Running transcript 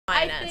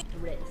finest.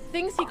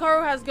 Things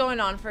Hikaru has going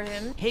on for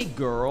him. Hey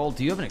girl,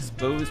 do you have an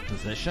exposed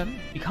position?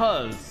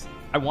 Because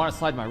I want to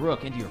slide my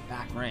rook into your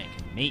back rank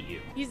and mate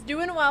you. He's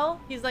doing well.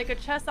 He's like a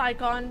chess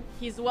icon.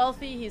 He's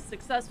wealthy. He's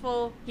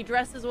successful. He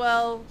dresses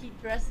well.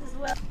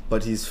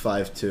 But he's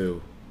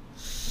 5'2".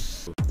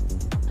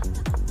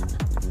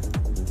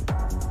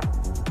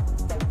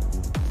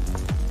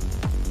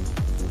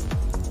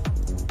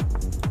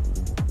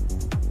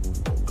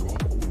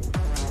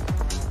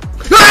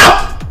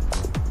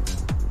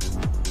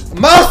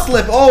 Mouse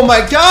slip! Oh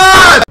my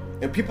god!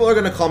 And people are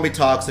gonna call me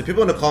toxic.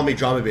 People are gonna call me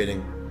drama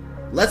baiting.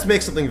 Let's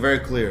make something very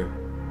clear.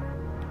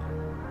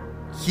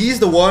 He's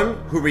the one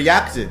who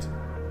reacted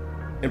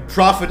and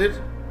profited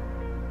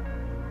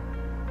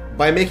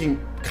by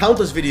making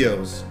countless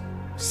videos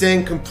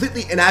saying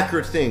completely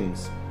inaccurate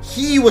things.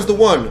 He was the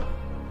one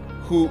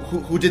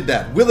who did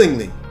that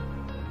willingly.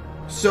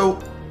 So,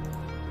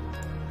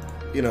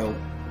 you know,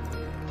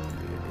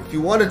 if he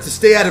wanted to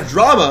stay out of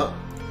drama,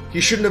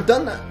 he shouldn't have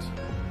done that.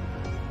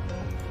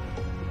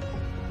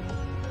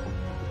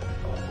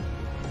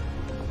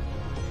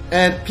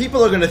 And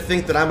people are going to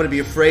think that I'm going to be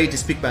afraid to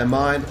speak my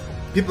mind.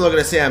 People are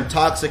going to say I'm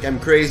toxic, I'm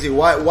crazy.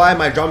 Why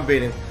am I drama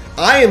baiting?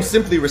 I am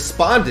simply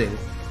responding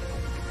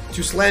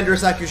to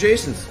slanderous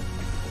accusations.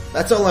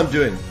 That's all I'm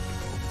doing.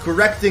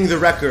 Correcting the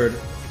record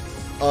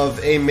of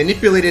a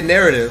manipulated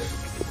narrative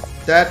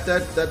that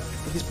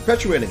he's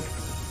perpetuating.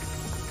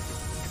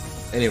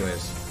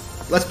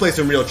 Anyways, let's play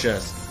some real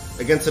chess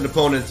against an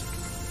opponent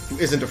who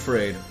isn't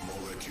afraid.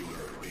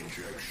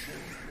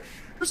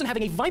 Person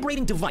having a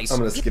vibrating device. I'm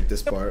gonna skip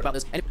this part. About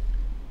this, and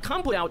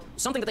Com put out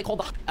something that they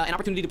called an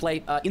opportunity to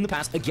play in the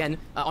past again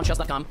on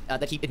chess.com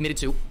that he admitted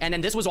to, and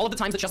then this was all of the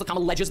times that chess.com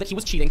alleges that he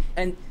was cheating,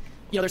 and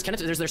you know there's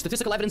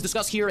statistical evidence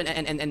discussed here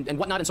and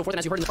whatnot and so forth. And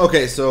as you heard,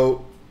 okay,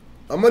 so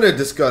I'm gonna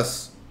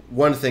discuss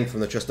one thing from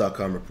the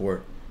chess.com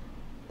report.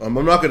 I'm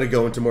not gonna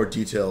go into more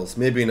details,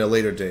 maybe in a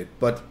later date,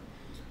 but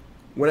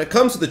when it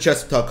comes to the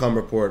chess.com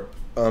report,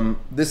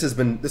 this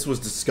was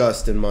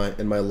discussed in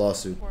my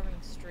lawsuit.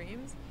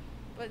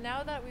 But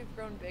now that we've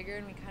grown bigger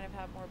and we kind of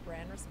have more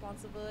brand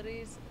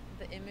responsibilities,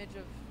 the image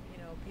of, you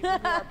know, people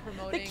who are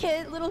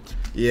promoting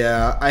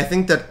Yeah, I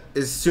think that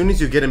as soon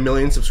as you get 1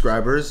 million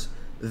subscribers,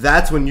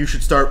 that's when you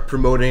should start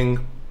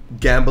promoting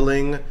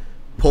gambling,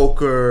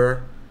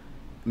 poker,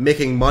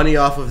 making money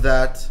off of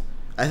that.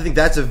 I think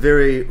that's a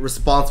very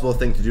responsible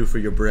thing to do for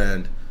your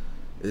brand,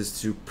 is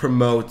to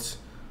promote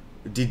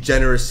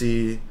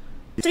degeneracy.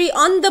 3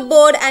 on the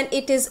board, and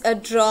it is a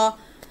draw.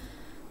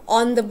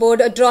 On the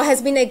board, a draw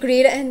has been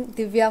agreed, and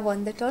Divya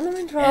won the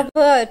tournament, Robert.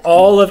 And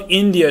all of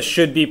India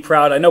should be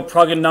proud. I know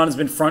Pragyanan has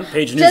been front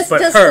page news, but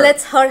just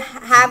let's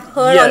have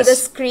her on the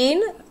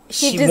screen.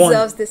 She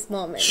deserves this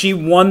moment. She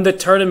won the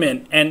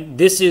tournament, and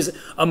this is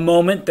a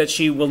moment that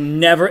she will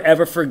never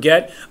ever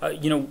forget.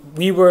 You know,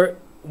 we were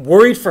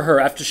worried for her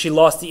after she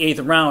lost the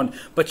 8th round,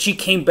 but she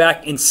came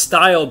back in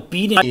style,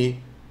 beating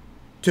me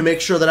to make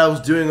sure that I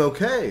was doing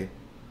okay.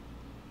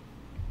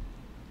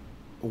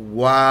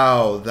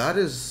 Wow, that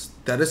is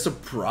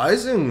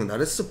surprising.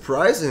 That is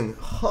surprising.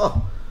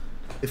 Huh.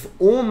 If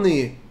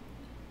only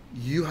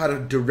you had a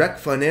direct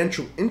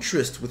financial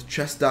interest with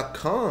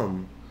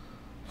chess.com.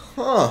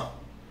 Huh.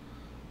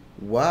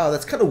 Wow,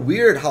 that's kind of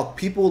weird how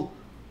people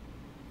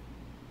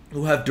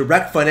who have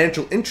direct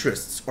financial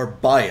interests are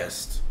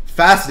biased.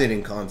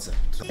 Fascinating concept.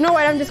 You know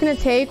what? I'm just gonna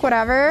take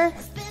whatever.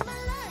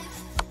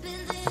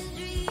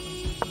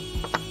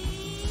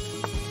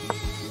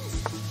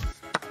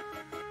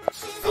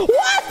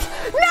 What?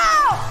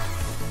 No!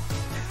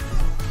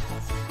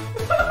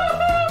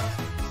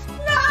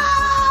 No!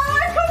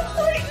 I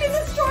completely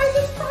destroyed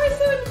this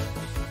person!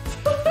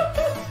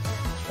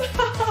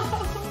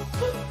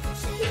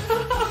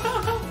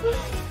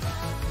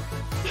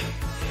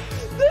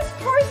 This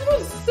person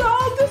was so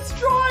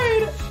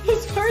destroyed!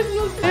 This person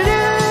was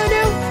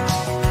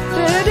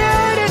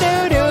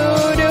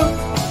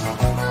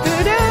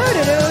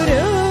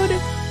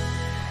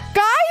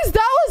Guys,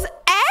 that was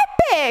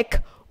epic!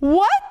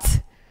 What?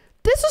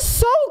 This is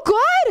so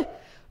good!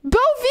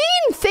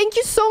 Bovine, thank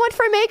you so much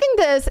for making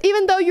this.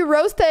 Even though you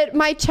roasted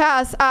my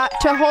chess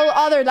to a whole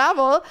other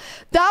level,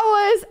 that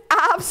was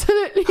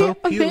absolutely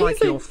amazing. You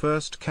like your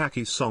first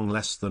khaki song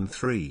less than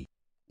 3.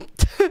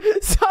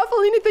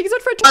 Safalini, thanks so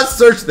much for. I did not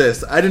search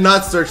this. I did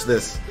not search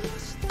this.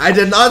 I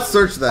did not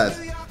search that.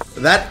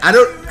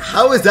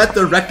 How is that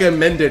the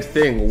recommended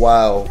thing?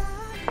 Wow.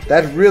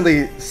 That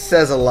really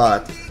says a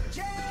lot.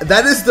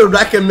 That is the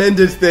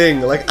recommended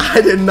thing. Like,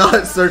 I did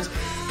not search.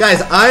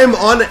 Guys, I am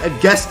on a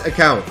guest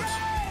account.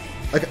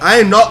 Like, I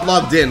am not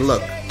logged in.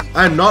 Look,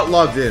 I am not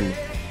logged in.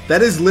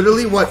 That is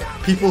literally what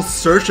people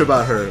search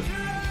about her.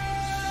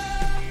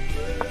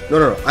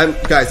 No.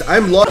 Guys,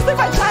 I'm logged.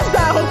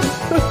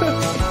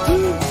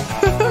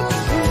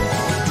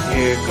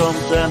 Here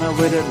comes Anna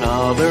with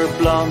another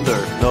blunder.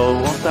 No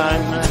one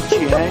time and she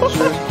hangs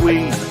her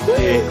queen.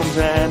 Here comes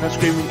Anna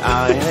screaming,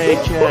 I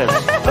hate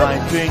chess. I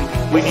think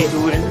we need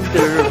to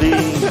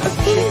intervene.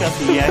 She got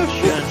the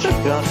action, she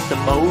got the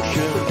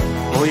motion.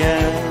 Oh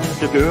yeah,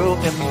 the girl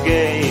can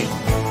game.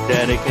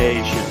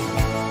 dedication,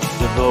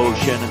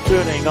 devotion, and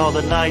turning all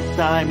the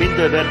nighttime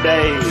into the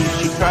day.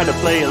 She tried to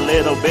play a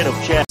little bit of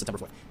chess.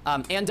 September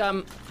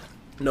 4th.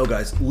 No,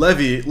 guys.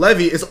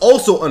 Levy is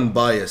also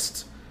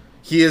unbiased.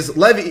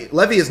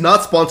 Levy is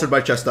not sponsored by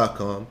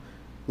chess.com.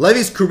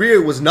 Levy's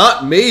career was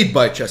not made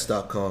by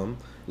chess.com.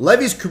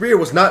 Levy's career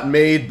was not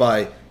made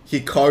by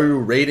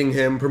Hikaru rating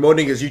him,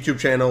 promoting his YouTube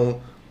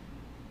channel.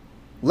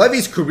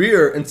 Levy's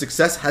career and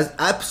success has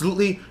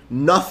absolutely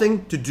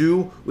nothing to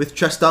do with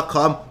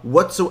chess.com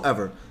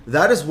whatsoever.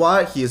 That is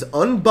why he is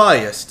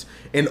unbiased,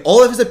 and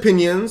all of his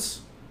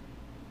opinions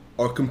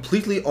are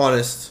completely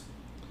honest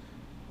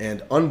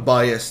and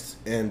unbiased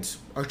and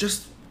are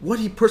just what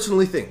he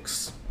personally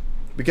thinks,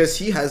 because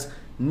he has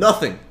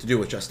nothing to do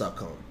with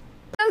chess.com.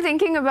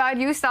 Thinking about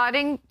you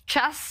starting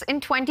chess in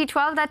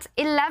 2012, that's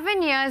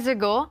 11 years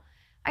ago.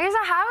 I guess,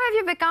 how have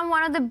you become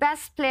one of the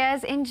best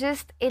players in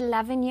just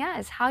 11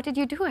 years? How did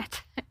you do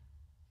it?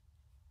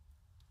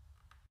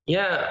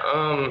 Yeah,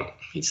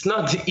 it's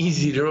not the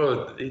easy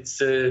road.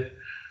 It's a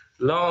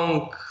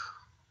long,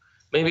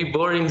 maybe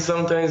boring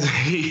sometimes.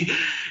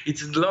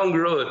 It's a long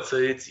road, so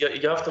you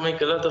have to make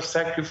a lot of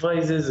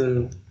sacrifices,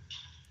 and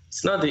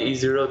it's not the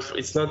easy road.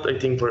 It's not, I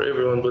think, for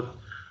everyone, but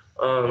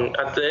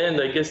at the end,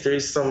 I guess there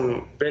is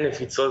some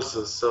benefits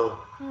also. So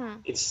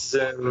it's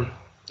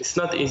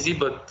not easy,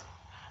 but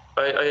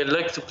I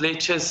like to play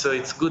chess, so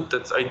it's good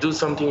that I do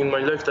something in my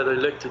life that I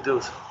like to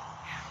do.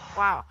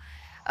 Wow.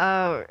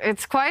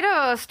 It's quite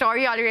a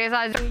story always.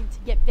 I was going to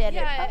get better.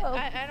 Yeah,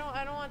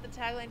 I don't want the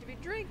tagline to be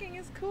drinking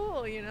is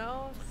cool, you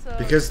know? So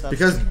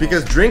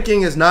because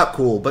drinking is not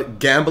cool, but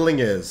gambling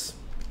is.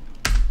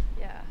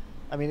 Yeah.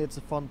 I mean, it's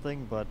a fun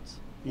thing, but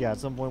yeah, at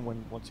some point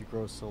once you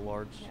grow so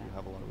large, you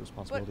have a lot of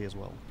responsibility as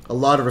well. A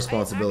lot of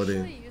responsibility.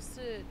 I actually used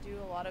to do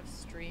a lot of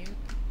stream.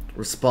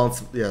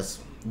 Yes.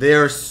 They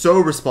are so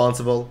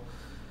responsible,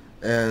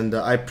 and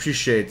I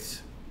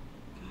appreciate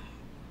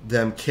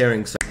them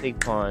caring so. Take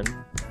pawn,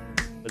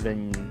 but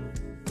then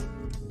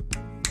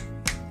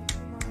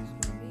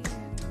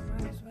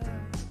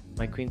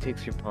my queen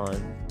takes your pawn.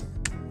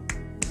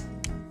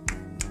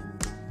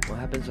 What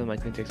happens when my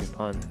queen takes your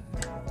pawn?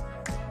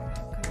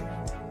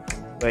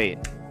 Wait.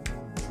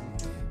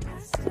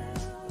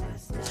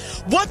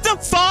 What the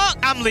fuck?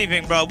 I'm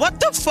leaving, bro. What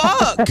the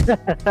fuck?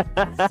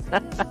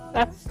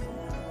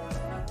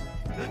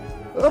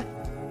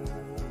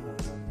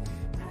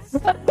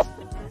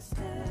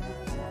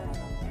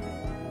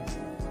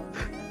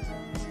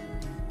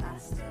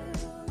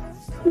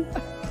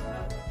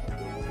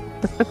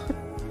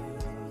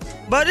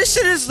 But this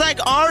shit is like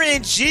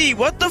RNG.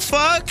 What the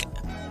fuck?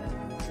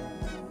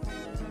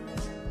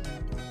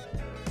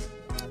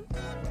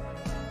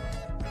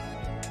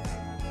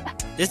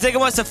 This nigga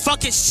wants to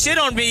fucking shit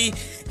on me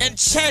in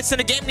chess in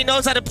a game he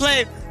knows how to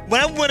play.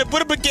 When I'm gonna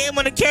put up a game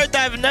on a character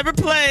I've never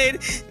played.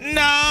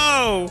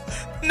 No.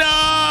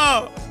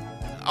 No.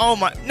 Oh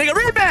my. Nigga,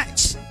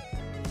 rematch.